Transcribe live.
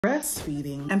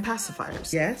Breastfeeding and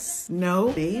pacifiers. Yes?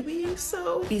 No? Maybe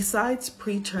so? Besides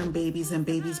preterm babies and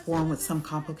babies born with some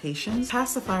complications,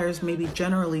 pacifiers may be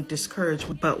generally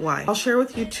discouraged, but why? I'll share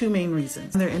with you two main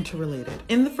reasons. They're interrelated.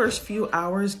 In the first few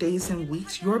hours, days, and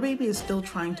weeks, your baby is still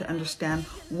trying to understand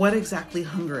what exactly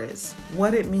hunger is,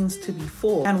 what it means to be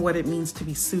full, and what it means to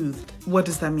be soothed. What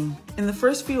does that mean? In the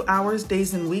first few hours,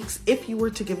 days, and weeks, if you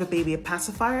were to give a baby a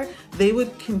pacifier, they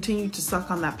would continue to suck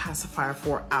on that pacifier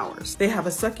for hours. They have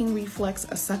a sucking reflex,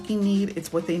 a sucking need.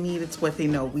 It's what they need, it's what they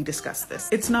know. We discussed this.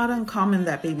 It's not uncommon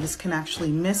that babies can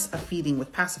actually miss a feeding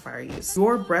with pacifier use.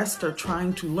 Your breasts are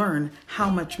trying to learn how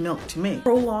much milk to make.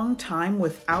 Prolonged time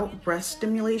without breast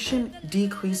stimulation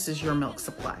decreases your milk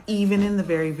supply, even in the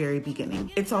very, very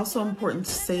beginning. It's also important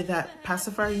to say that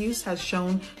pacifier use has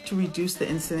shown to reduce the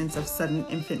incidence of sudden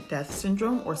infant death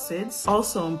syndrome, or SIDS.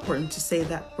 Also important to say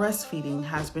that breastfeeding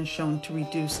has been shown to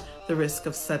reduce the risk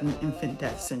of sudden infant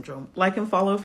death syndrome. Like and follow